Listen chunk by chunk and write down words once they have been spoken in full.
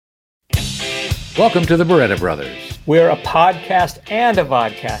Welcome to the Barretta Brothers. We're a podcast and a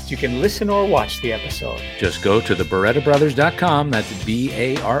vodcast. You can listen or watch the episode. Just go to thebarrettabrothers.com. That's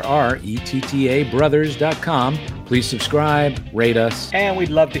BARRETTA brothers.com. Please subscribe, rate us. And we'd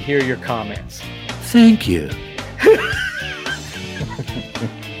love to hear your comments. Thank you.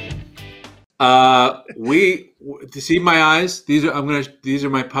 See my eyes? These are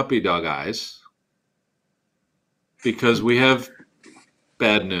my puppy dog eyes. Because we have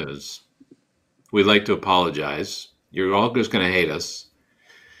bad news. We'd like to apologize. You're all just going to hate us.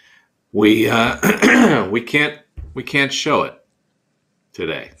 We can't show it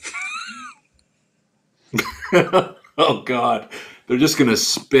today. Oh God, they're just going to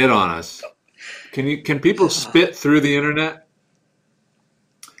spit on us. Can people spit through the internet?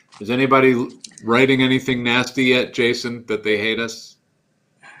 Is anybody writing anything nasty yet, Jason, that they hate us?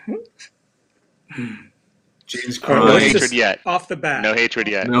 Gene's crying. No hatred yet. Off the bat. No hatred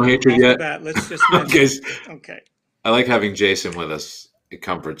yet. No hatred Off yet. the bat, let's just mention. Okay. I like having Jason with us. It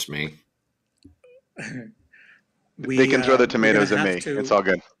comforts me. They can throw the tomatoes at me. It's all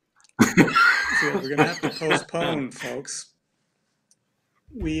good. We're going to have to postpone, folks.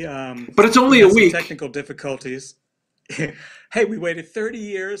 But it's only a week. Technical difficulties. Hey, we waited 30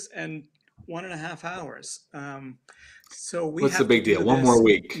 years and 1.5 hours. So what's the big deal? One more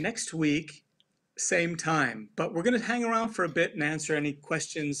week. Next week, same time. But we're going to hang around for a bit and answer any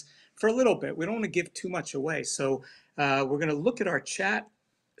questions for a little bit. We don't want to give too much away. So we're going to look at our chat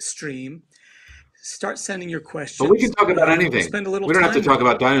stream, start sending your questions. But we can talk about anything. We'll spend a little we don't time have to talk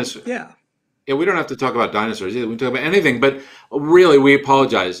about dinosaurs. Yeah. Yeah, we don't have to talk about dinosaurs either. We can talk about anything. But really, we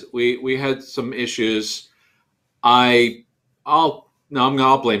apologize. We had some issues. I'll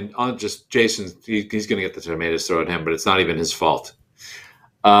blame Jason. He's going to get the tomatoes thrown at him, but it's not even his fault.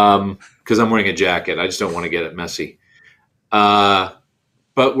 Because I'm wearing a jacket. I just don't want to get it messy. But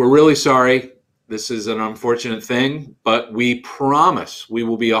we're really sorry. This is an unfortunate thing, but we promise we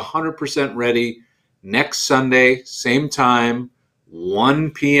will be 100% ready next Sunday, same time,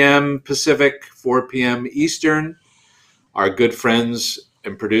 1 p.m. Pacific, 4 p.m. Eastern. Our good friends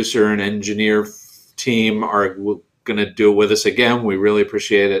and producer and engineer team are going to do it with us again. We really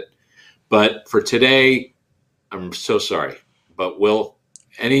appreciate it. But for today, I'm so sorry. But like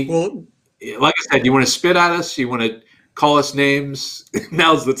I said, you want to spit at us? You want to call us names?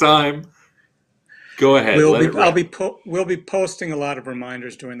 Now's the time. Go ahead. We'll be posting a lot of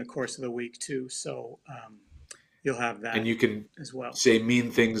reminders during the course of the week too. So you'll have that. And you can as well say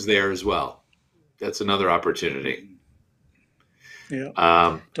mean things there as well. That's another opportunity.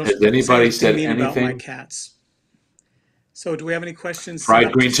 Yeah. Has anybody said anything about my cats? So do we have any questions?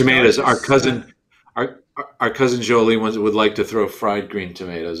 Fried green tomatoes. Our cousin Jolie would like to throw fried green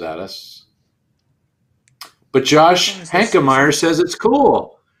tomatoes at us. But Josh Hankemeyer says it's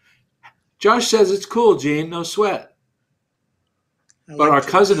cool. Josh says it's cool, Gene. No sweat. But our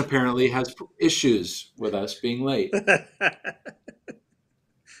cousin apparently has issues with us being late.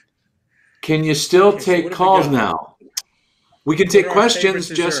 Can you still take calls now? We can take questions,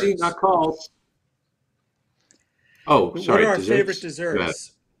 Jesse, not calls. Oh, sorry. What are our favorite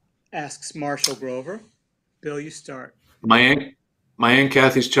desserts? Asks Marshall Grover. Bill, you start. My Aunt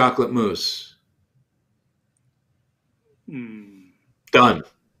Kathy's chocolate mousse. Done.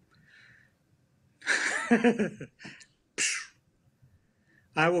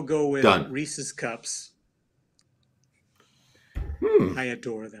 I will go with Reese's Cups. I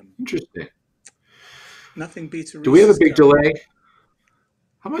adore them. Interesting. Nothing beats a Reese's Do we have a big cup. delay?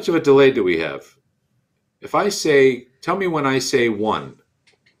 How much of a delay do we have? If I say, tell me when I say one.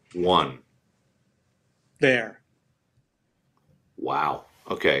 There. Wow.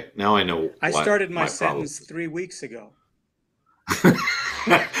 Okay. Now I know. I started my sentence 3 weeks ago.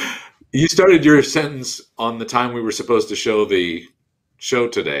 You started your sentence on the time we were supposed to show the show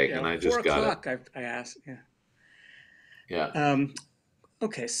today, and I just got it. I asked. Yeah. Yeah.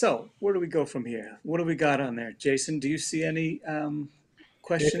 Okay. So where do we go from here? What do we got on there, Jason? Do you see any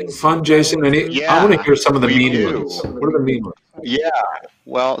questions? Fun, Jason. I want to hear some of the mean ones. What are the mean ones? Yeah.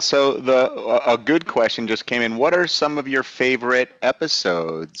 Well, so a good question just came in. What are some of your favorite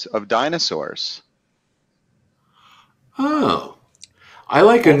episodes of Dinosaurs? Oh, I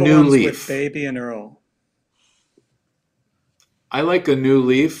like A New Leaf. With Baby and Earl. I like A New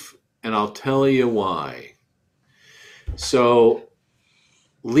Leaf, and I'll tell you why. So,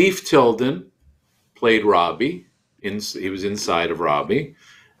 Leaf Tilden played Robbie. He was inside of Robbie,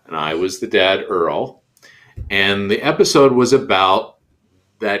 and I was the dad, Earl. And the episode was about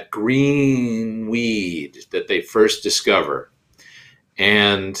that green weed that they first discover.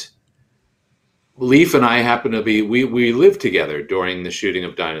 And Leaf and I happen to be, we lived together during the shooting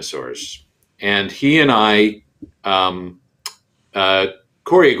of Dinosaurs. and he and I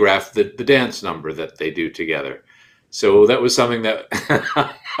choreographed the dance number that they do together. So that was something that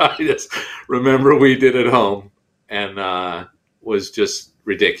I just remember we did at home, and was just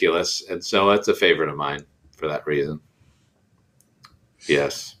ridiculous. And so that's a favorite of mine for that reason.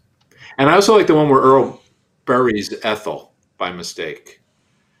 Yes. And I also like the one where Earl buries Ethel by mistake.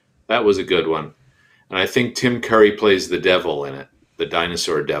 That was a good one. And I think Tim Curry plays the devil in it, the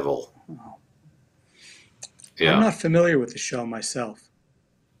dinosaur devil. Yeah. I'm not familiar with the show myself.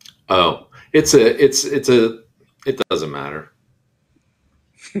 Oh, it doesn't matter.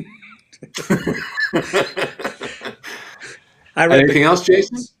 Anything else,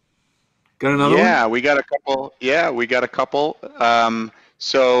 Jason? Got another one? Yeah, we got a couple.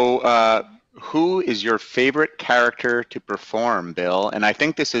 So, who is your favorite character to perform, Bill? And I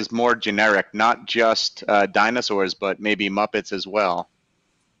think this is more generic, not just dinosaurs, but maybe Muppets as well.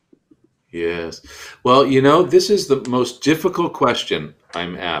 Yes. Well, this is the most difficult question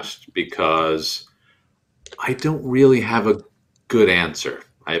I'm asked because I don't really have a good answer.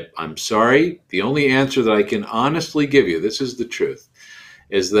 I'm sorry. The only answer that I can honestly give you, this is the truth,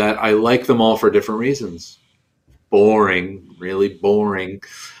 is that I like them all for different reasons. Boring, really boring,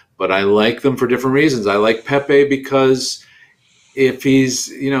 but I like them for different reasons. I like Pepe because if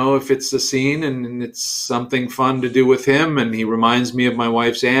if it's a scene and it's something fun to do with him and he reminds me of my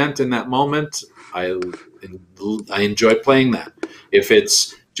wife's aunt in that moment, I enjoy playing that. If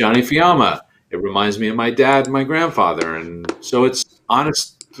it's Johnny Fiamma, it reminds me of my dad and my grandfather. And so it's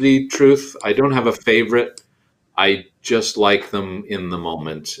honestly truth. I don't have a favorite. I just like them in the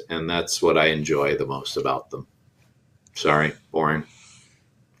moment, and that's what I enjoy the most about them. Sorry, boring.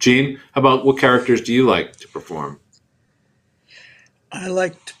 Gene, how about what characters do you like to perform? I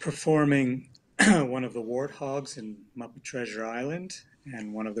liked performing one of the warthogs in Muppet Treasure Island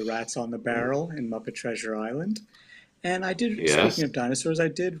and one of the rats on the barrel in Muppet Treasure Island. And I did, speaking of dinosaurs, I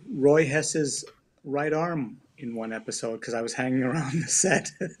did Roy Hess's right arm in one episode because I was hanging around the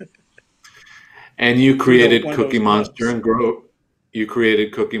set. And you created Cookie Monster and Grover. You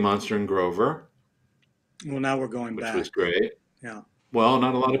created Cookie Monster and Grover. Well, now we're going back. Which was great. Yeah. Well,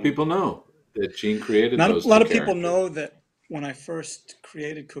 not a lot of people know that Gene created not those a lot of characters. people know that when I first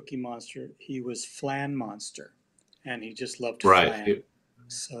created Cookie Monster, he was Flan Monster, and he just loved flan.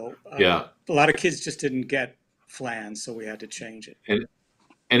 So a lot of kids just didn't get flan, so we had to change it. And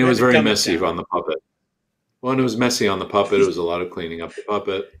it was very messy on the puppet. Well, and it was messy on the puppet. It was a lot of cleaning up the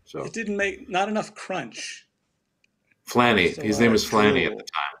puppet. So it didn't make not enough crunch. Flanny. His name was Flanny at the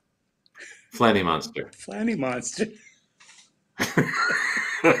time. Flanny Monster. Flanny Monster.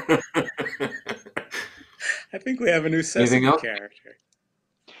 I think we have a new Sesame character.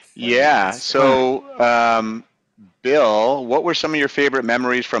 Yeah. So, Bill, what were some of your favorite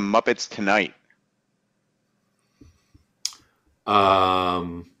memories from Muppets Tonight?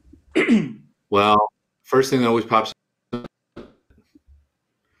 Well, first thing that always pops up,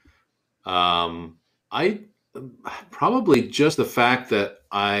 I probably just the fact that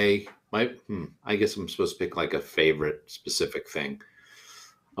I guess I'm supposed to pick like a favorite specific thing.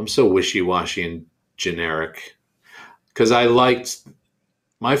 I'm so wishy-washy and generic because I liked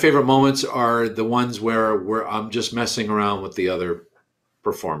my favorite moments are the ones where I'm just messing around with the other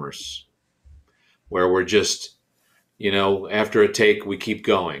performers, where we're just, after a take, we keep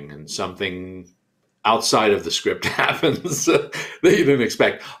going and something outside of the script happens that you didn't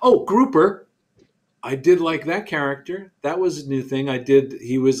expect. Oh, Grouper. I did like that character. That was a new thing I did.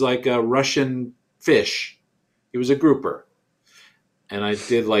 He was like a Russian fish. He was a grouper. And I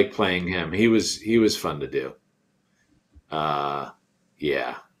did like playing him. He was fun to do.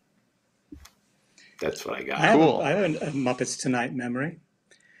 Yeah. That's what I got. I have a Muppets Tonight memory.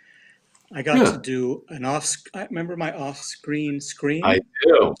 I got to do I remember my off-screen scream. I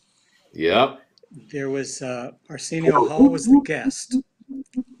do. Yep. There was Arsenio Hall was the guest.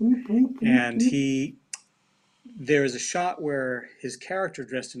 And there is a shot where his character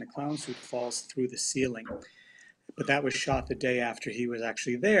dressed in a clown suit falls through the ceiling, but that was shot the day after he was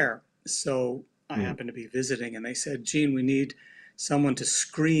actually there. So I happened to be visiting, and they said, Gene, we need someone to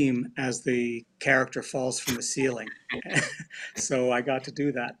scream as the character falls from the ceiling. So I got to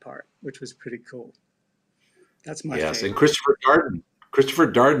do that part, which was pretty cool. That's my favorite. And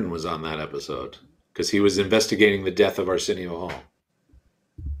Christopher Darden was on that episode because he was investigating the death of Arsenio Hall.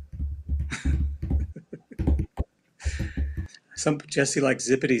 Jesse likes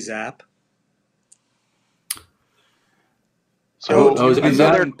Zippity Zap. So Zippity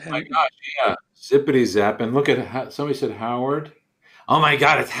Zap. Oh my gosh, yeah, Zippity Zap. And look at somebody said Howard. Oh my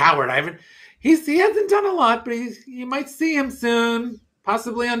God, it's Howard. He hasn't done a lot, but you might see him soon,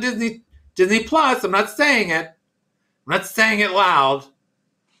 possibly on Disney Disney Plus. I'm not saying it. I'm not saying it loud.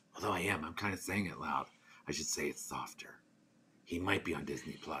 Although I am. I'm kind of saying it loud. I should say it softer. He might be on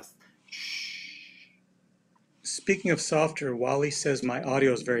Disney Plus. Shh. Speaking of softer, Wally says my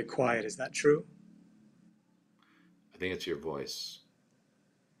audio is very quiet. Is that true? I think it's your voice.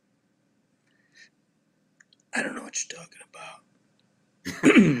 I don't know what you're talking about.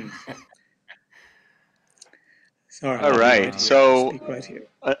 Sorry. All right. So speak right here.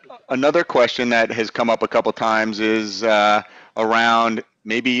 Another question that has come up a couple times is around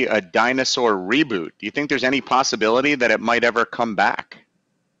maybe a dinosaur reboot. Do you think there's any possibility that it might ever come back?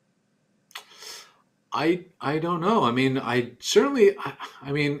 I don't know. I mean, I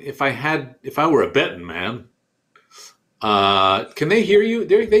mean, if I were a betting man, can they hear you?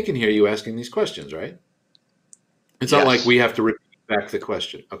 They can hear you asking these questions, right? It's not like we have to repeat back the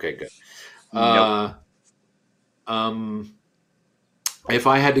question. Okay, good. Nope. If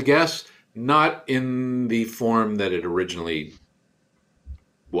I had to guess, not in the form that it originally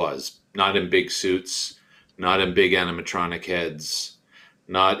was. Not in big suits, not in big animatronic heads,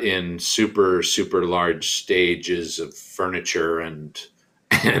 not in super, super large stages of furniture and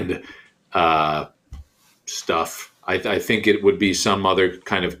stuff. I think it would be some other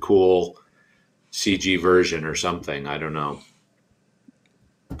kind of cool CG version or something. I don't know.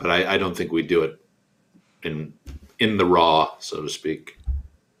 But I don't think we'd do it in the raw, so to speak.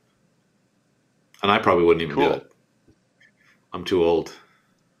 And I probably wouldn't even do it. I'm too old.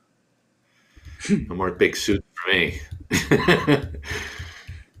 No more big suits for me.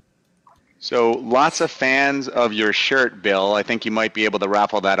 So lots of fans of your shirt, Bill. I think you might be able to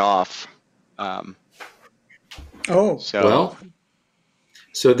raffle that off. So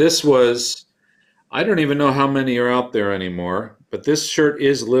this was, I don't even know how many are out there anymore, but this shirt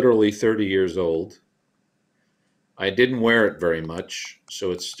is literally 30 years old. I didn't wear it very much,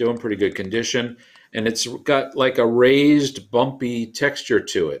 so it's still in pretty good condition. And it's got like a raised, bumpy texture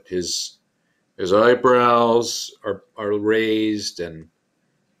to it. His eyebrows are raised, and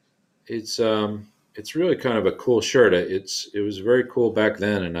it's really kind of a cool shirt. It was very cool back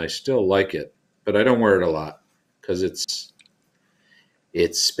then, and I still like it, but I don't wear it a lot because it's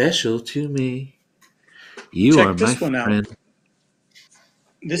special to me. You Check are this my one friend. out.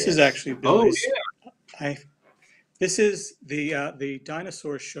 This is actually Billy's. Oh yeah. This is the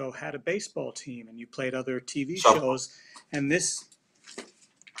dinosaur show had a baseball team, and you played other TV shows, and this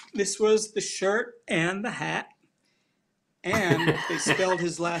was the shirt and the hat, and they spelled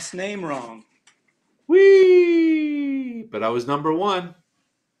his last name wrong. Whee! But I was number one.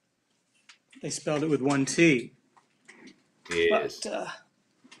 They spelled it with one T. Yes. But,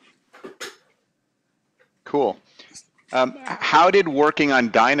 cool. How did working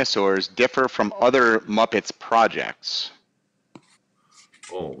on dinosaurs differ from other Muppets projects?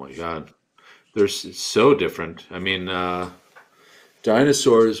 Oh my God. They're so different. I mean,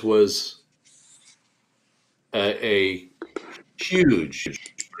 Dinosaurs was a huge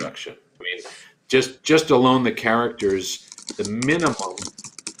production. I mean, just alone the characters, the minimum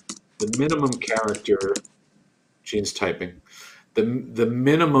character, Gene's typing, the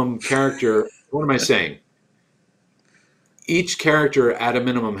minimum character, what am I saying? Each character at a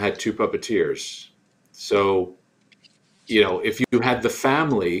minimum had 2 puppeteers. So, you know, if you had the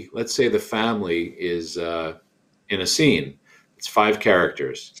family, let's say the family is in a scene, it's 5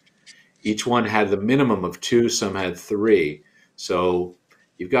 characters. Each one had the minimum of 2, some had 3. So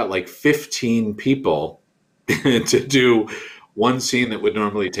you've got like 15 people to do one scene that would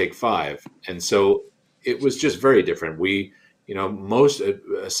normally take 5. And so it was just very different. We, you know, most,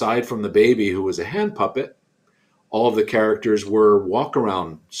 aside from the baby who was a hand puppet, all of the characters were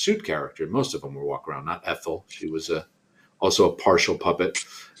walk-around suit characters. Most of them were walk-around, not Ethel. She was also a partial puppet.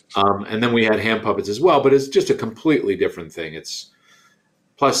 And then we had hand puppets as well, but it's just a completely different thing. It's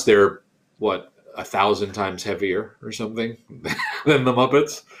plus they're, what, 1,000 times heavier or something than the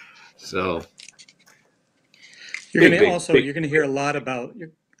Muppets. So you're going to hear a lot about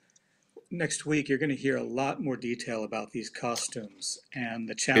next week. You're going to hear a lot more detail about these costumes and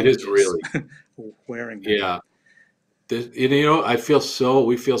the challenges. It is really wearing them. Yeah. You know,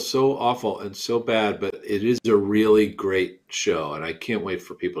 we feel so awful and so bad, but it is a really great show, and I can't wait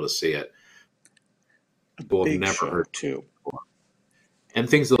for people to see it. People have never heard too. And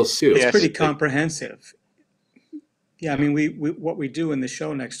things they'll see. It's pretty comprehensive. Yeah, I mean, we what we do in the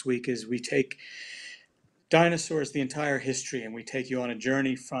show next week is we take dinosaurs, the entire history, and we take you on a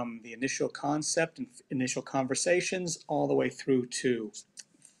journey from the initial concept and initial conversations all the way through to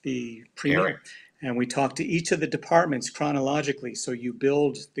the premiere. And we talk to each of the departments chronologically, so you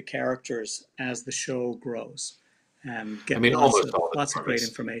build the characters as the show grows and get lots of great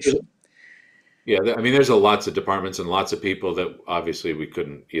information. Yeah, I mean, there's lots of departments and lots of people that obviously we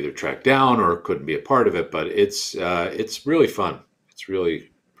couldn't either track down or couldn't be a part of it, but it's really fun. It's really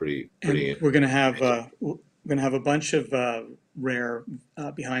And pretty. we're gonna have a bunch of rare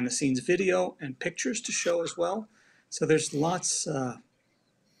behind the scenes video and pictures to show as well. So there's lots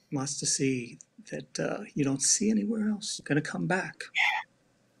to see that you don't see anywhere else. You're gonna come back.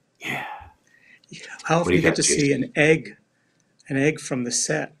 Yeah. How What often do you you get got, to see Jason? an egg from the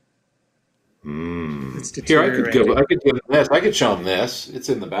set? It's Here, deteriorating. I could give them this. I could show them this. It's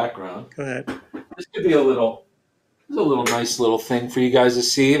in the background. Go ahead. This could be a little nice little thing for you guys to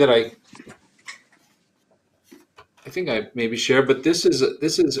see that I think I maybe shared. But this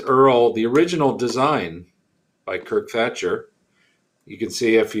is Earl, the original design by Kirk Thatcher. You can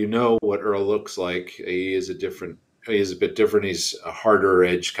see if you know what Earl looks like. He is a bit different. He's a harder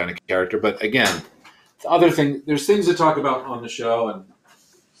edge kind of character. But again, there's things to talk about on the show and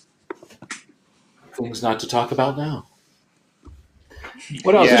things not to talk about now.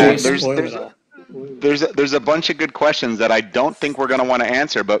 What else, Yeah, Jason? there's a bunch of good questions that I don't think we're going to want to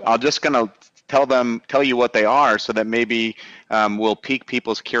answer, but I'm just going to tell you what they are so that maybe we'll pique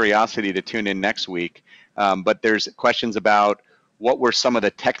people's curiosity to tune in next week. But there's questions about what were some of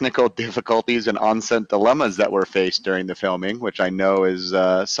the technical difficulties and on-set dilemmas that were faced during the filming, which I know is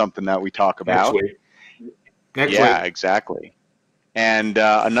something that we talk about. Next Yeah, week. exactly. And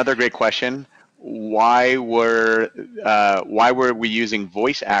another great question: why were we using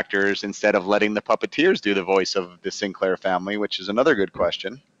voice actors instead of letting the puppeteers do the voice of the Sinclair family? Which is another good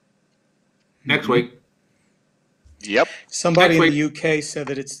question. Next week. Yep. Somebody in the UK said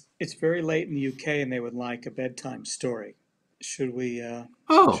that it's very late in the UK and they would like a bedtime story. Should we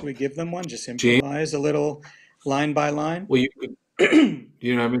give them one? Just improvise a little line by line? Well, you could. Do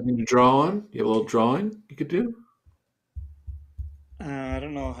you have anything to draw on? You have a little drawing you could do? I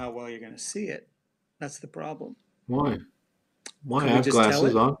don't know how well you're going to see it. That's the problem. Why? Could I we have just tell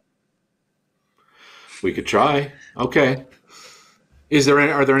glasses it? on. We could try. Okay.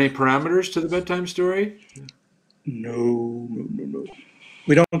 Are there any parameters to the bedtime story? No.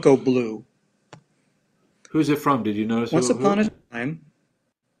 We don't go blue. Who's it from? Did you notice? Once upon a time,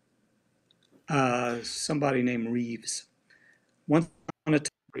 somebody named Reeves. Once upon a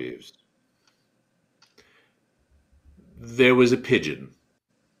time, Reeves. There was a pigeon.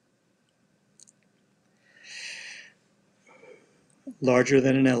 larger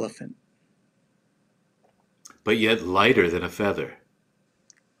than an elephant. But yet lighter than a feather.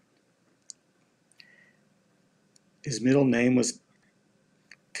 His middle name was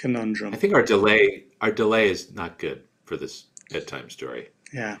Conundrum. I think our delay is not good for this bedtime story.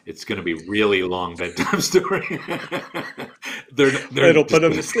 Yeah. It's going to be really long bedtime story. It'll put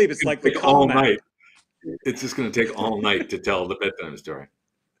them to sleep. It's like the all comment. night. It's just going to take all night to tell the bedtime story.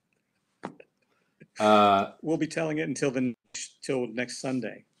 We'll be telling it till next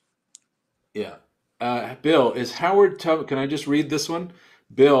Sunday. Yeah. Bill, is Howard Tubman, can I just read this one?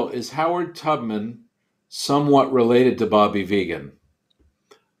 Bill, is Howard Tubman somewhat related to Bobby Vegan?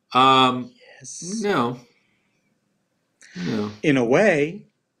 Yes. No. In a way.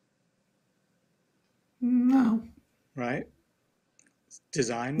 No. Right?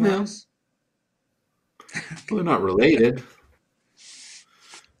 Design-wise? No. Well, they're not related.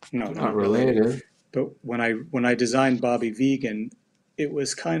 No, they're not related. But when I designed Bobby Vegan, it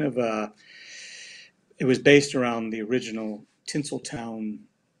was kind of it was based around the original Tinseltown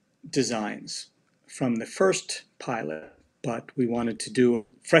designs from the first pilot, but we wanted to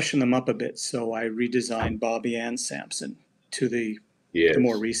freshen them up a bit, so I redesigned Bobby and Samson to the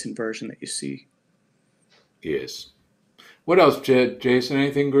more recent version that you see. Yes. What else, Jason?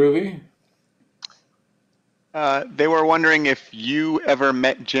 Anything groovy? They were wondering if you ever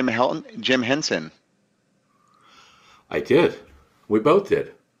met Jim Henson. I did. We both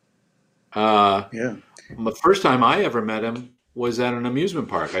did. Yeah. The first time I ever met him was at an amusement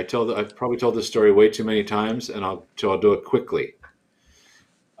park. I've probably told this story way too many times, and I'll do it quickly.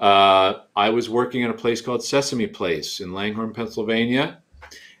 I was working at a place called Sesame Place in Langhorne, Pennsylvania,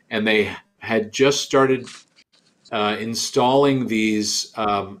 and they had just started installing these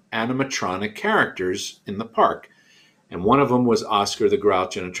animatronic characters in the park. And one of them was Oscar the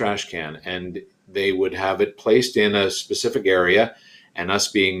Grouch in a trash can. And they would have it placed in a specific area. And us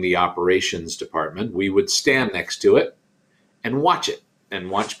being the operations department, we would stand next to it and watch it and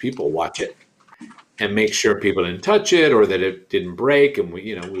watch people watch it and make sure people didn't touch it or that it didn't break. And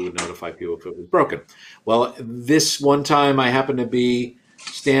we would notify people if it was broken. Well, this one time I happened to be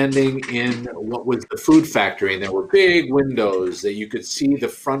standing in what was the food factory, and there were big windows that you could see the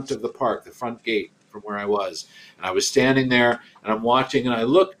front of the park, the front gate from where I was. And I was standing there and I'm watching and I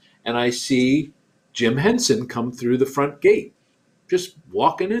look and I see Jim Henson come through the front gate, just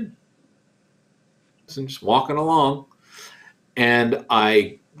walking in, just walking along. And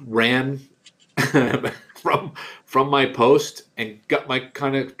I ran from my post and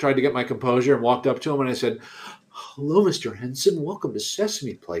tried to get my composure and walked up to him and I said, "Hello, Mr. Henson. Welcome to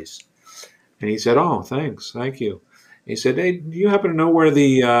Sesame Place." And he said, "Oh, thanks. Thank you." He said, "Hey, do you happen to know where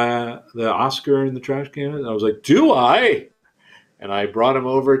the Oscar in the trash can is?" And I was like, "Do I?" And I brought him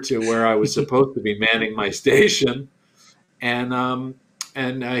over to where I was supposed to be manning my station. And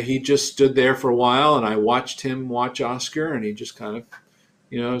he just stood there for a while, and I watched him watch Oscar, and he just kind of,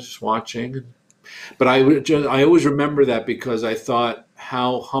 just watching. But I always remember that because I thought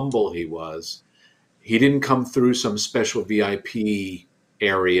how humble he was. He didn't come through some special VIP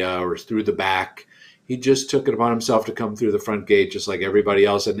area or through the back. He just took it upon himself to come through the front gate just like everybody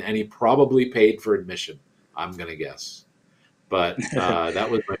else, and he probably paid for admission, I'm going to guess. But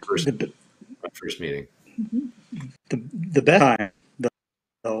that was my first meeting. The best time,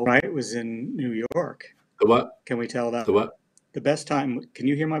 though, right, was in New York. The what? Can we tell that? The what? The best time. Can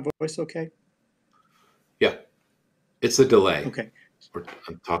you hear my voice okay? Yeah. It's the delay. Okay.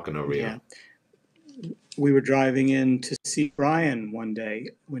 I'm talking over you. Yeah. We were driving in to see Brian one day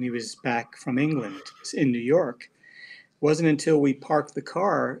when he was back from England in New York. It wasn't until we parked the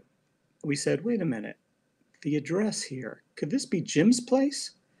car, we said, wait a minute, the address here, could this be Jim's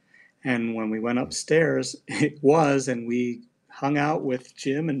place? And when we went upstairs, it was, and we hung out with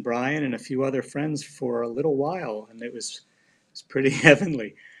Jim and Brian and a few other friends for a little while, and it was pretty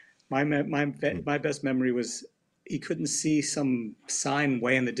heavenly. My best memory was he couldn't see some sign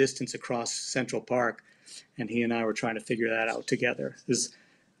way in the distance across Central Park, and he and I were trying to figure that out together. As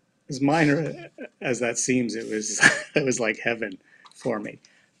minor as that seems, it was like heaven for me.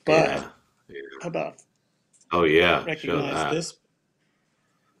 But how about recognize this?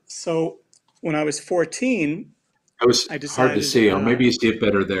 So when I was 14, I decided, hard to see, or maybe you see it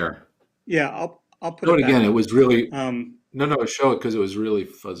better there. Yeah, I'll put it again. It was really no, show it because it was really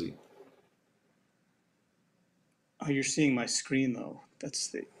fuzzy. Oh, you're seeing my screen though.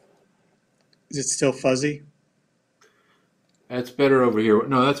 Is it still fuzzy? That's better over here.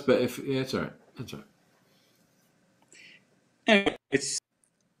 No, that's better. That's all right. That's all right. Anyway, this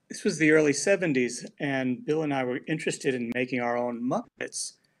was the early 70s, and Bill and I were interested in making our own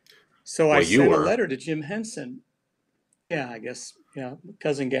Muppets. So I sent a letter to Jim Henson. Yeah, I guess,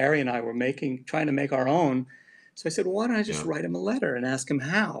 cousin Gary and I were trying to make our own. So I said, well, why don't I just write him a letter and ask him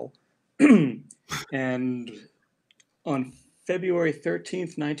how? And on February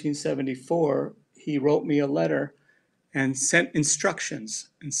 13th, 1974, he wrote me a letter and sent instructions.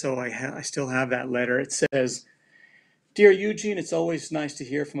 And so I still have that letter. It says, "Dear Eugene, it's always nice to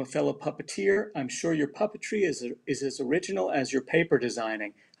hear from a fellow puppeteer. I'm sure your puppetry is as original as your paper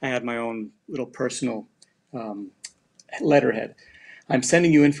designing." I had my own little personal letterhead. "I'm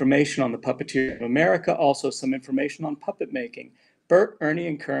sending you information on the puppeteer of America, also some information on puppet making. Bert, Ernie,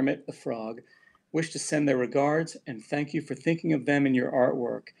 and Kermit the Frog wish to send their regards and thank you for thinking of them in your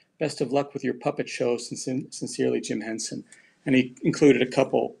artwork. Best of luck with your puppet show. Sincerely, Jim Henson." And he included a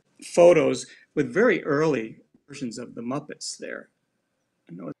couple photos with very early versions of the Muppets there.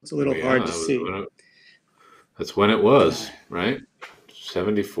 I know it's a little hard to see. That's when it was, right?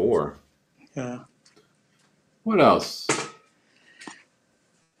 74. Yeah. What else?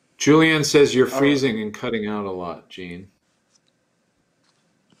 Julianne says you're freezing and cutting out a lot, Gene.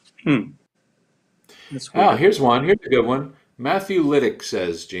 Here's one. Here's a good one. Matthew Liddick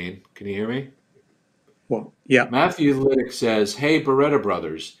says, Gene, can you hear me? Well, yeah. Matthew Liddick says, "Hey, Barretta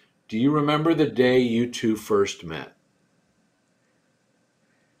Brothers, do you remember the day you two first met?"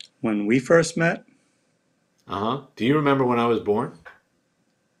 When we first met? Do you remember when I was born?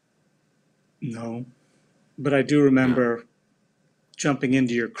 No, but I do remember jumping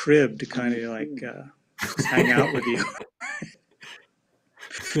into your crib to kind of like just hang out with you.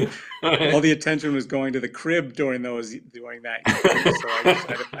 All the attention was going to the crib during that year. So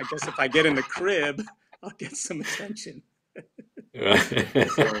I guess if I get in the crib, I'll get some attention. Because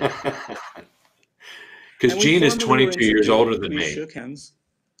Gene is 22 years older than me. Shook hands.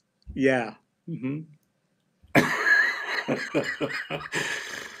 Yeah.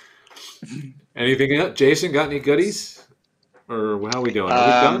 Anything else? Jason, got any goodies? Or how are we doing? Are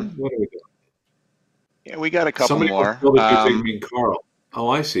we done? What are we doing? Yeah, we got a couple more. Carl. Oh,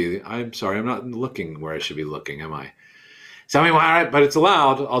 I see. I'm sorry. I'm not looking where I should be looking, am I? Tell me why, all right, but it's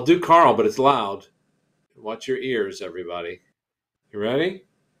loud. I'll do Carl, but it's loud. Watch your ears, everybody. You ready?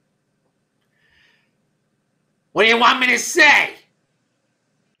 What do you want me to say?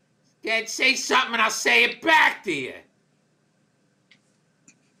 Dad, say something and I'll say it back to you.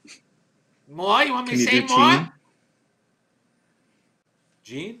 More? You want me Can to you say do more? Gene?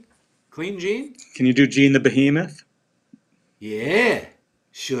 Gene? Clean Gene? Can you do Gene the Behemoth? Yeah,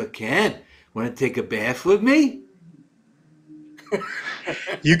 sure can. Want to take a bath with me?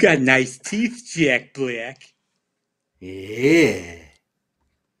 You got nice teeth, Jack Black. Yeah.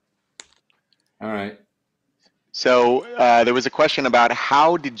 All right. So there was a question about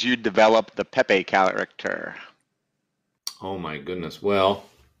how did you develop the Pepe character? Oh my goodness. Well,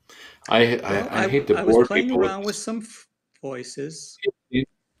 I Well, I hate to I was bore playing people around with with some voices.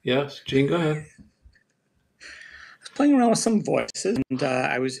 Yes, Gene, go ahead. I was playing around with some voices, and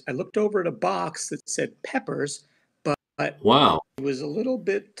I looked over at a box that said Peppers, but Wow. it was a little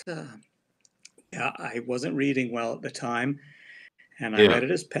bit. Yeah, I wasn't reading well at the time, and I Yeah. read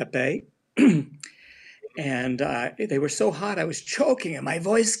it as Pepe. And they were so hot, I was choking, and my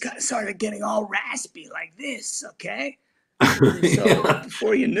voice started getting all raspy like this. Okay, so Yeah.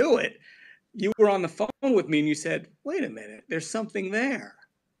 before you knew it, you were on the phone with me, and you said, "Wait a minute, there's something there,"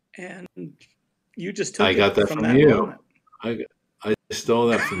 and you just I took got it that from from that you. moment. I stole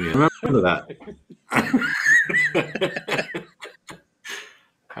that from you. I remember that.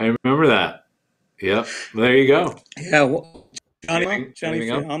 I remember that. Yep. There you go. Yeah, well, Johnny Anything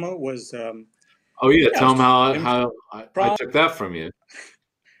else? Fiamma was. Oh yeah, Yeah, tell them him how I took that from you,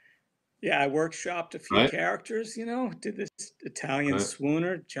 Yeah, I workshopped a few right? characters, did this Italian Right.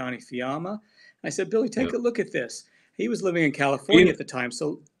 swooner, Johnny Fiamma. I said, Billy, take Yeah. a look at this. He was living in California You, at the time,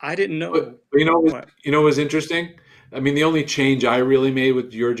 so I didn't know but what. what was interesting? I mean, the only change I really made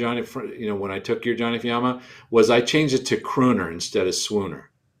with your Johnny, when I took your Johnny Fiamma, was I changed it to crooner instead of swooner.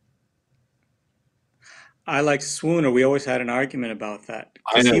 I like swooner. We always had an argument about that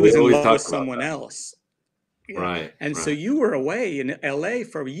I because know he we was in always love with talk about someone that. else. Yeah. Right. And so Right. you were away in LA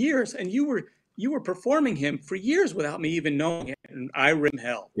for years, and you were performing him for years without me even knowing it. And I rim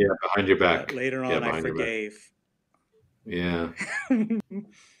hell. Yeah, behind your back. But later Yeah, on, I behind your back. forgave. Yeah.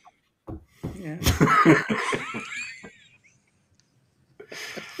 Yeah.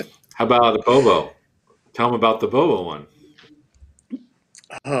 How about the Bobo? Tell them about the Bobo one.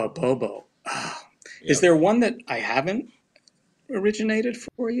 Oh, Bobo. Oh. Yeah. Is there one that I haven't originated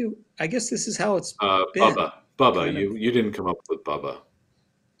for you? I guess this is how it's been. Bubba. Kind of. You didn't come up with Bubba.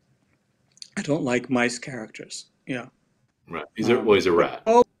 I don't like mice characters. Yeah. Right. He's a rat.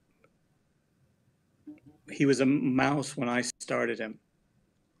 Oh, he was a mouse when I started him.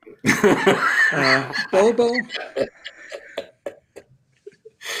 Bobo.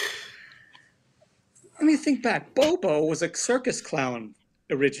 Let me think back. Bobo was a circus clown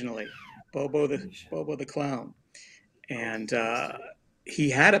originally. Bobo the clown, and he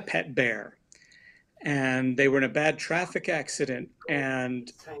had a pet bear, and they were in a bad traffic accident,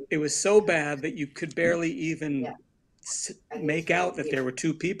 and it was so bad that you could barely even make out that there were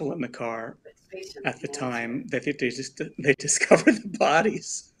two people in the car at the time that they discovered the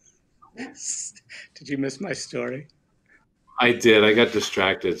bodies. Did you miss my story? I did. I got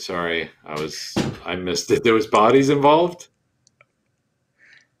distracted. Sorry. I missed it. There was bodies involved?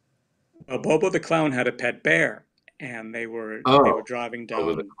 Well, Bobo the clown had a pet bear, and they were driving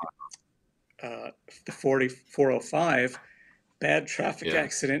down the 405, bad traffic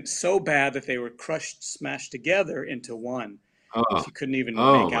accident, so bad that they were smashed together into one. So you couldn't even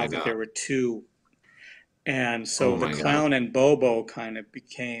make out that there were two. And so the clown and Bobo kind of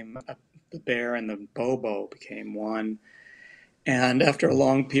became, the bear and the Bobo became one. And after a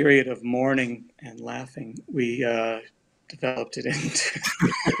long period of mourning and laughing, we developed it into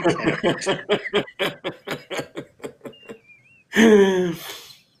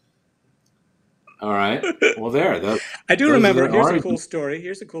All right. Well, there. I do remember. Here's a cool story.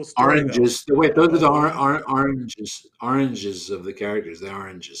 Here's a cool story. Oranges. Though. Wait, those are the oranges. Oranges of the characters. The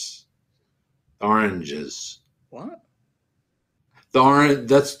oranges. Oranges. What? The orange.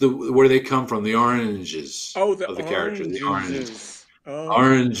 That's where they come from. The oranges. Oh, of the characters. The oranges. Oh,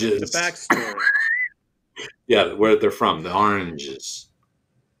 oranges. The backstory. Yeah, where they're from. The oranges.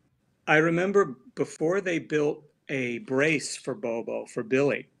 I remember before they built a brace for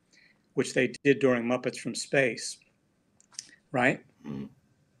Billy, which they did during Muppets from Space, right?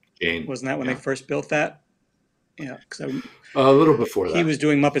 Jane. Wasn't that when they first built that? Yeah, because a little before that. He was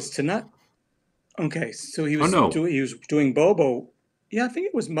doing Muppets Tonight. Okay, so he was doing Bobo. Yeah, I think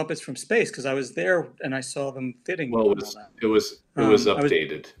it was Muppets from Space because I was there and I saw them fitting. Well, it was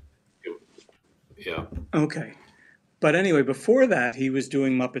updated. Yeah. Okay. But anyway, before that, he was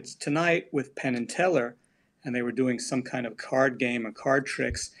doing Muppets Tonight with Penn and Teller, and they were doing some kind of card game or card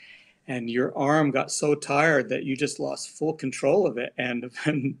tricks, and your arm got so tired that you just lost full control of it, and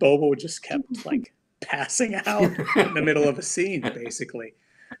Bobo just kept like passing out in the middle of a scene, basically.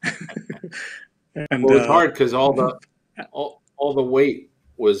 And Well, it's hard because all the weight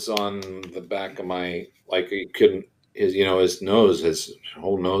was on the back of my, like he couldn't, his nose, his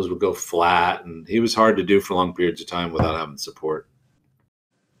whole nose would go flat, and he was hard to do for long periods of time without having support.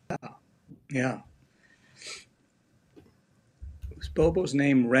 yeah. Was Bobo's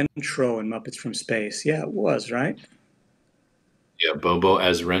name Rentro in Muppets from Space? Yeah, it was, right? Yeah, Bobo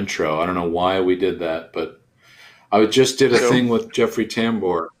as Rentro. I don't know why we did that, but I just did a thing with Jeffrey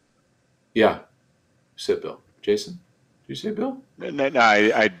Tambor. Yeah. Sit, Bill. Jason? Did you say Bill?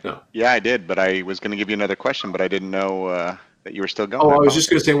 No. Yeah, I did, but I was going to give you another question, but I didn't know that you were still going. Oh, I was just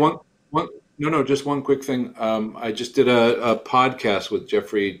going to say just one quick thing. I just did a podcast with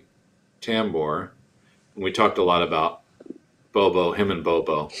Jeffrey Tambor, and we talked a lot about Bobo, him and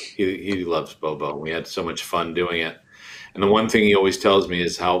Bobo. He loves Bobo. We had so much fun doing it. And the one thing he always tells me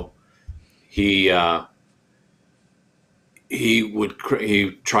is how he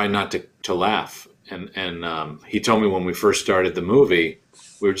tried not to laugh. And he told me when we first started the movie,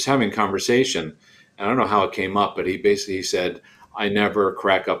 we were just having a conversation. And I don't know how it came up, but he said, I never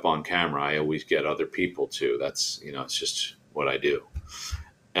crack up on camera. I always get other people to. That's, it's just what I do.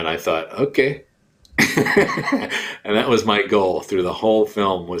 And I thought, okay. And that was my goal through the whole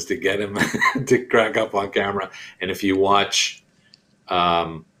film, was to get him to crack up on camera. And if you watch,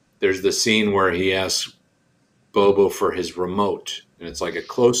 there's the scene where he asks Bobo for his remote, and it's like a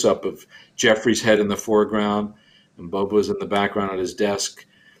close-up of Jeffrey's head in the foreground and Bobo's in the background at his desk,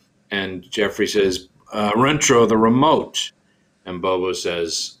 and Jeffrey says, Rentro, the remote, and Bobo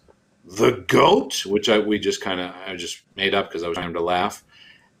says, the goat, which I just made up because I was trying to laugh.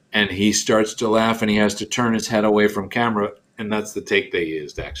 And he starts to laugh, and he has to turn his head away from camera, and that's the take they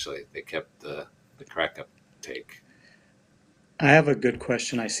used, actually. They kept the crack-up take. I have a good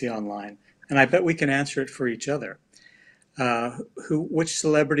question I see online, and I bet we can answer it for each other. Which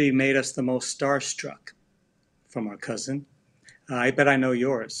celebrity made us the most starstruck? From our cousin. I bet I know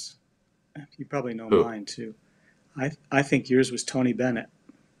yours. You probably know mine, too. I think yours was Tony Bennett.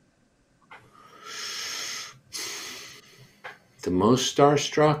 The most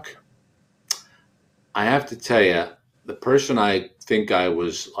starstruck? I have to tell you, the person I think I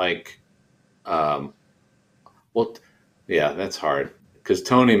was like, that's hard, because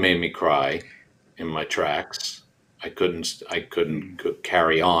Tony made me cry in my tracks. I couldn't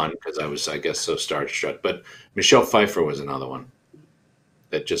carry on because I was, I guess, so starstruck. But Michelle Pfeiffer was another one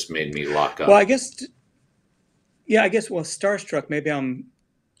that just made me lock up. Well, starstruck,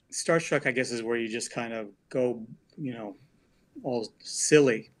 starstruck, I guess, is where you just kind of go, all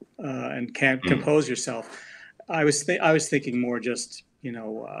silly and can't compose yourself. I was thinking more just,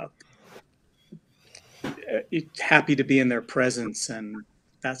 happy to be in their presence and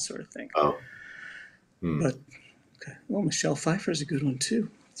that sort of thing. Oh. But, okay. Well, Michelle Pfeiffer is a good one, too.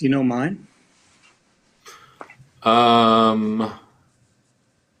 Do you know mine? And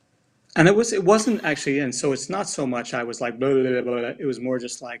it wasn't actually, and so it's not so much I was like, blah, blah, blah, blah. It was more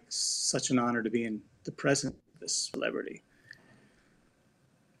just like such an honor to be in the presence of this celebrity.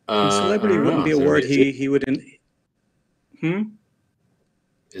 Celebrity wouldn't be a word he would.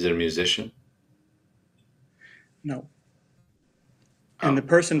 Is it a musician? No. And the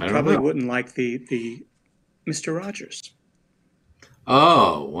person probably wouldn't like the Mr. Rogers.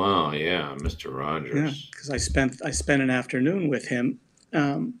 Oh wow, yeah, Mr. Rogers. Yeah, because I spent an afternoon with him.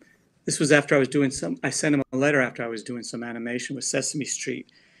 This was after I was doing I sent him a letter after I was doing some animation with Sesame Street.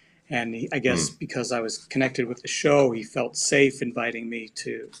 And I guess because I was connected with the show, he felt safe inviting me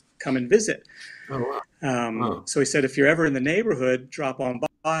to come and visit. Oh, wow. So he said, if you're ever in the neighborhood, drop on by.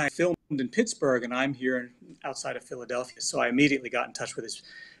 I filmed in Pittsburgh, and I'm here outside of Philadelphia. So I immediately got in touch with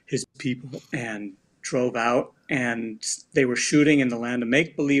his people and drove out. And they were shooting in the Land of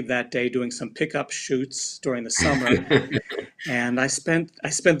Make-Believe that day, doing some pickup shoots during the summer. And I spent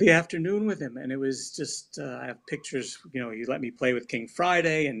the afternoon with him, and it was just I have pictures. He let me play with King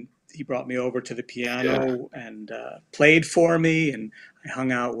Friday, and he brought me over to the piano and played for me, and I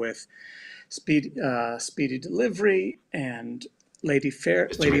hung out with Speedy Delivery and Lady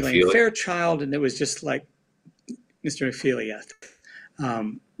Lane Fairchild, and it was just like Mr. McFeely. Yeah.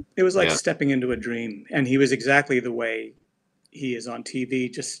 It was like stepping into a dream, and he was exactly the way he is on TV,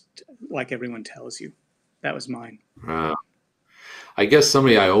 just like everyone tells you. That was mine. I guess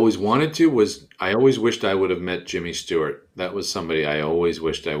somebody I always wanted to was, I always wished I would have met Jimmy Stewart. That was somebody I always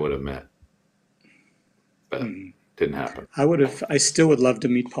wished I would have met. But didn't happen. I still would love to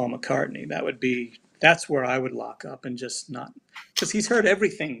meet Paul McCartney. That's where I would lock up and just not, because he's heard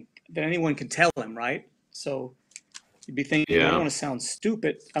everything that anyone can tell him, right? So you'd be thinking, I don't want to sound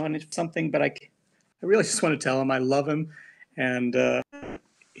stupid. I want something, but I really just want to tell him I love him. And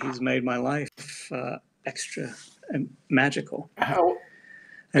he's made my life extra and magical. I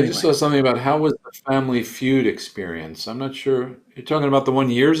just saw something about how was the Family Feud experience. I'm not sure. You're talking about the one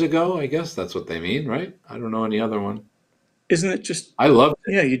years ago? I guess that's what they mean, right? I don't know any other one. Isn't it just? I loved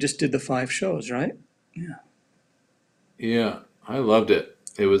it. Yeah, you just did the 5 shows, right? Yeah. Yeah, I loved it.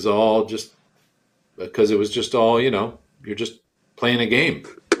 It was all just because it was just all, you're just playing a game.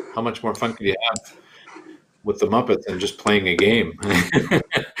 How much more fun can you have with the Muppets than just playing a game?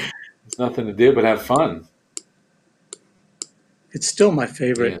 It's nothing to do but have fun. It's still my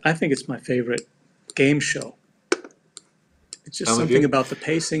favorite. Yeah. I think it's my favorite game show. It's just Family something Feud? about the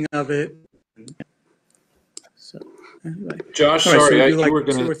pacing of it. So anyway, Josh, all right, so sorry, we do you were like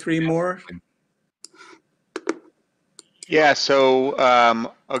going 2 to. or 3 more. Yeah, so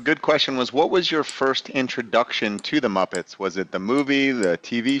a good question was, what was your first introduction to the Muppets? Was it the movie, the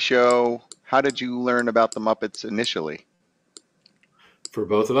TV show? How did you learn about the Muppets initially? For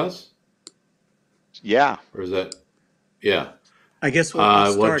both of us? Yeah. Or is that? Yeah. I guess we'll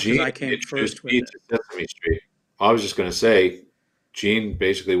Well, start because Gene I came introduced first with me it. to Sesame Street. I was just going to say, Gene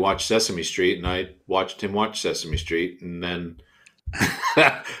basically watched Sesame Street, and I watched him watch Sesame Street, and then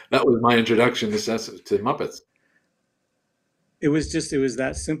that was my introduction to Muppets. It was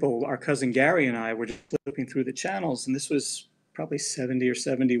that simple. Our cousin Gary and I were just flipping through the channels, and this was probably 70 or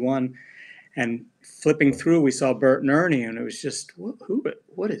 71. And flipping through, we saw Bert and Ernie, and it was just,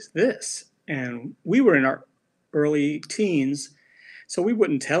 what is this? And we were in our early teens, so we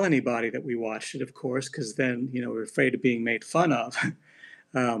wouldn't tell anybody that we watched it, of course, because then, we were afraid of being made fun of.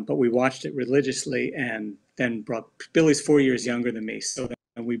 But we watched it religiously, and then Billy's 4 years younger than me, so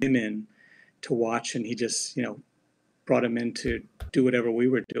then we came in to watch, and he just, brought him in to do whatever we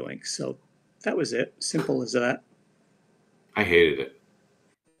were doing. So that was it. Simple as that. I hated it.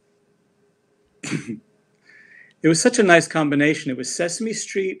 It was such a nice combination. It was Sesame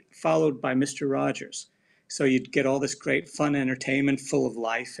Street followed by Mr. Rogers. So you'd get all this great fun entertainment full of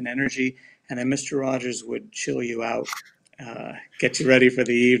life and energy, and then Mr. Rogers would chill you out, get you ready for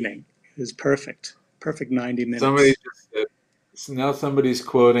the evening. It was perfect. Perfect 90 minutes. Somebody just said, so now somebody's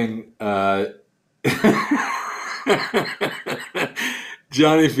quoting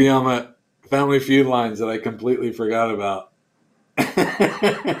Johnny Fiamma Family Feud lines that I completely forgot about.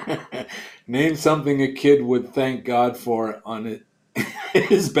 Name something a kid would thank God for on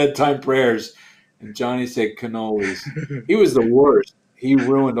his bedtime prayers. And Johnny said cannolis. He was the worst. He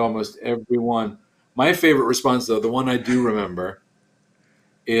ruined almost every one. My favorite response, though, the one I do remember,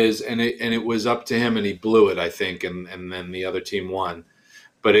 is, and it was up to him, and he blew it, I think, and then the other team won.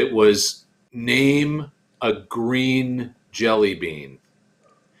 But it was, name a green jelly bean.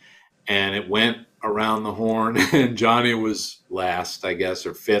 And it went around the horn, and Johnny was last, I guess,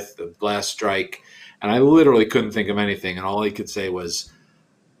 or fifth, the last strike. And I literally couldn't think of anything, and all he could say was,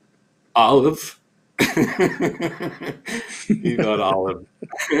 olive. He thought olive.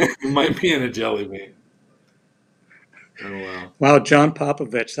 It might be in a jelly bean. Oh, wow. Wow, John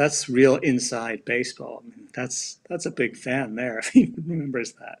Popovich, that's real inside baseball. I mean, that's a big fan there, if he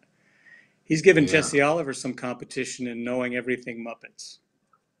remembers that. He's given Jesse Oliver some competition in knowing everything Muppets.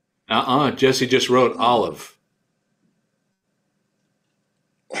 Jesse just wrote olive.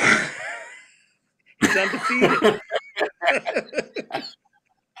 He's undefeated.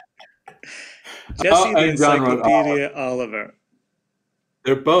 Jesse the Encyclopedia Oliver.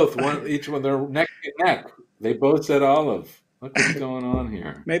 They're both each one. They're neck to neck. They both said olive. Look what's going on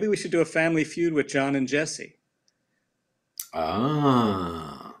here. Maybe we should do a Family Feud with John and Jesse.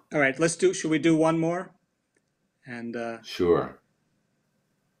 Ah. All right, should we do one more? And sure.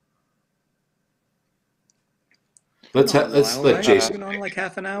 Let's let Jason. Been on like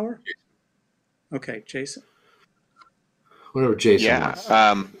half an hour. Okay, Jason. Whatever Jason wants.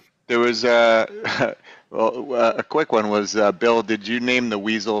 There was a quick one was, Bill, did you name the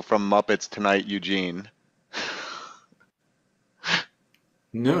weasel from Muppets Tonight Eugene?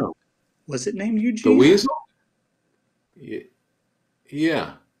 No. Was it named Eugene? The weasel?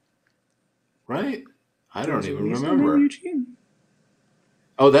 Yeah. Right? I don't even remember. Eugene?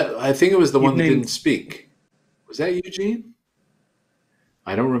 Oh, I think it was the one that didn't speak. Was that Eugene?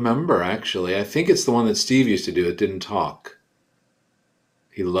 I don't remember, actually. I think it's the one that Steve used to do. It didn't talk.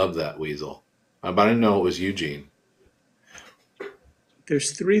 He loved that weasel. But I didn't know it was Eugene.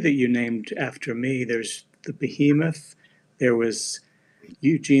 There's 3 that you named after me. There's the behemoth. There was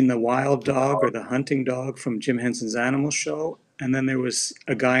Eugene the wild dog, or the hunting dog from Jim Henson's Animal Show. And then there was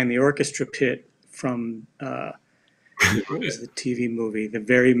a guy in the orchestra pit from, what was the TV movie? The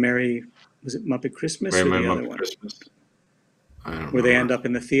Very Merry, was it Muppet Christmas or the other one? Christmas. I don't know. Where they end up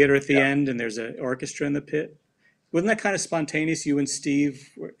in the theater at the end and there's an orchestra in the pit. Wasn't that kind of spontaneous? You and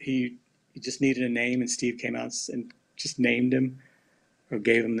Steve, he just needed a name, and Steve came out and just named him, or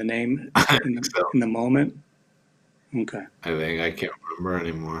gave him the name in the moment. Okay. I can't remember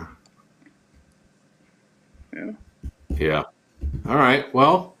anymore. Yeah. Yeah. All right.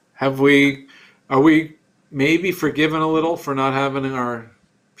 Well, are we maybe forgiven a little for not having our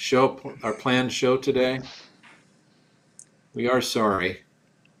planned show today? We are sorry.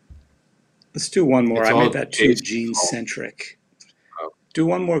 Let's do one more. It's I all made that too Jason's Gene-centric. Oh. Do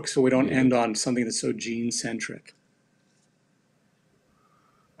one more so we don't Yeah. end on something that's so Gene-centric.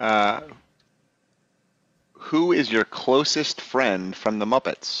 Who is your closest friend from the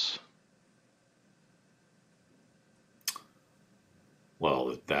Muppets?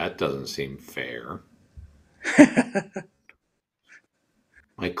 Well, that doesn't seem fair.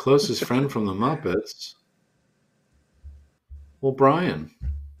 My closest friend from the Muppets? Well, Brian.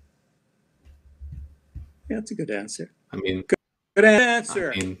 Yeah, that's a good answer. I mean, Good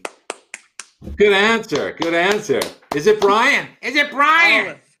answer. Good answer. Good answer. Is it Brian? Is it Brian?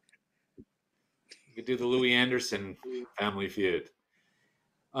 Olive. You could do the Louis Anderson Family Feud.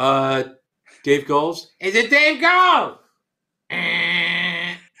 Dave Goles? Is it Dave Goles?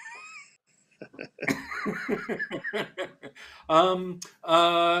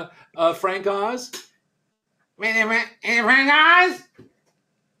 Frank Oz? Frank Oz?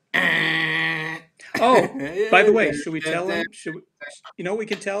 Oh, by the way, should we tell them? We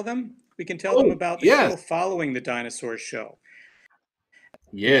can tell them? We can tell them about the show following the Dinosaurs show.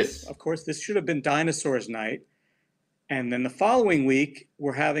 Yes. Of course, this should have been Dinosaurs Night. And then the following week,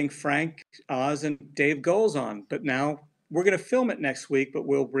 we're having Frank Oz and Dave Goles on. But now we're going to film it next week, but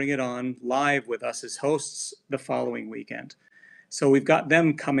we'll bring it on live with us as hosts the following weekend. So we've got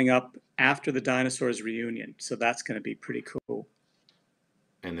them coming up after the Dinosaurs reunion. So that's going to be pretty cool.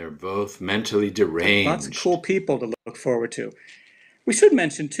 And they're both mentally deranged. Lots of cool people to look forward to. We should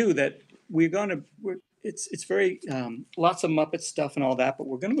mention too that it's very lots of Muppet stuff and all that, but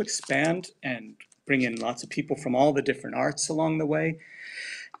we're going to expand and bring in lots of people from all the different arts along the way.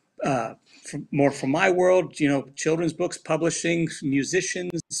 More from my world, children's books, publishing,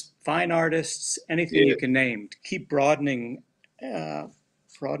 musicians, fine artists, anything you can name. To keep broadening the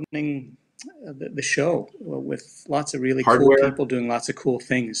show with lots of really cool people doing lots of cool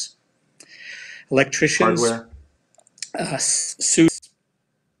things. Electricians, suits,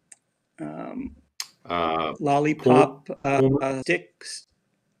 lollipop sticks.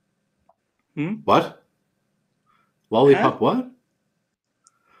 What? Lollipop what?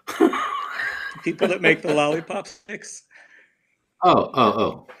 People that make the lollipop sticks.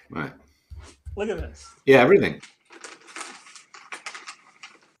 Oh, right. Look at this. Yeah, everything.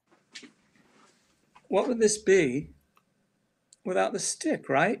 What would this be without the stick,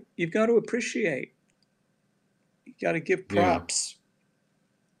 right? You've got to appreciate. You got to give props.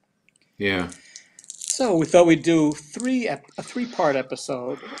 Yeah. So we thought we'd do a three-part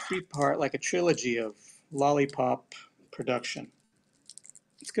episode, like a trilogy of lollipop production.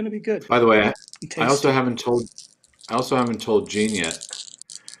 It's going to be good. By the way, I also haven't told Gene yet,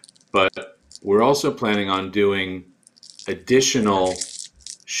 but we're also planning on doing additional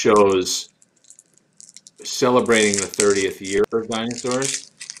shows celebrating the 30th year of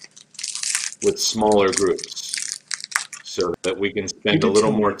Dinosaurs with smaller groups so that we can spend a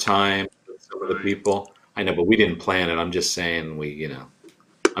little more time with some of the people. I know, but we didn't plan it. I'm just saying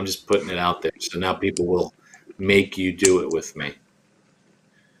I'm just putting it out there. So now people will make you do it with me.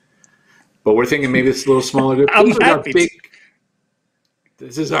 But we're thinking maybe it's a little smaller group.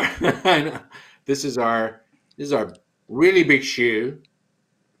 This is our really big shoe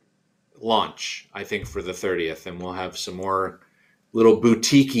launch, I think, for the 30th, and we'll have some more little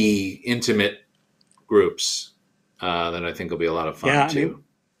boutique-y, intimate groups that I think will be a lot of fun too.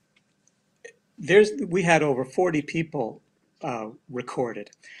 We had over 40 people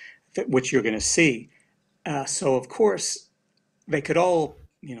recorded, which you're going to see. So of course they could all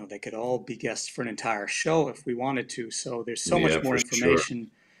be guests for an entire show if we wanted to. So there's so much more information.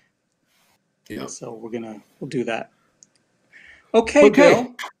 Sure. Yeah. So we'll do that. Okay.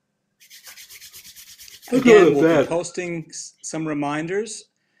 Bill. Again, we'll be posting some reminders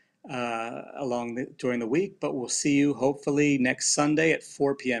during the week, but we'll see you hopefully next Sunday at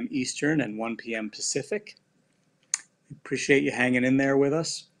 4 p.m. Eastern and 1 p.m. Pacific. Appreciate you hanging in there with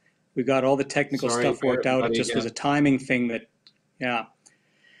us. We got all the technical stuff worked out. It just was a timing thing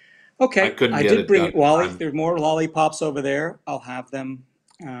Okay, I did bring it, Wally. There's more lollipops over there. I'll have them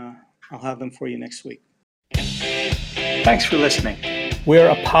for you next week. Thanks for listening. We're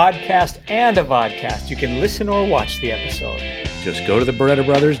a podcast and a vodcast. You can listen or watch the episode. Just go to the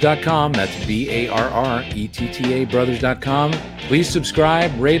BarrettaBrothers.com. That's BARRETTA Brothers.com. Please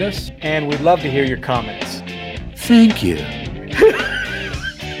subscribe, rate us. And we'd love to hear your comments. Thank you.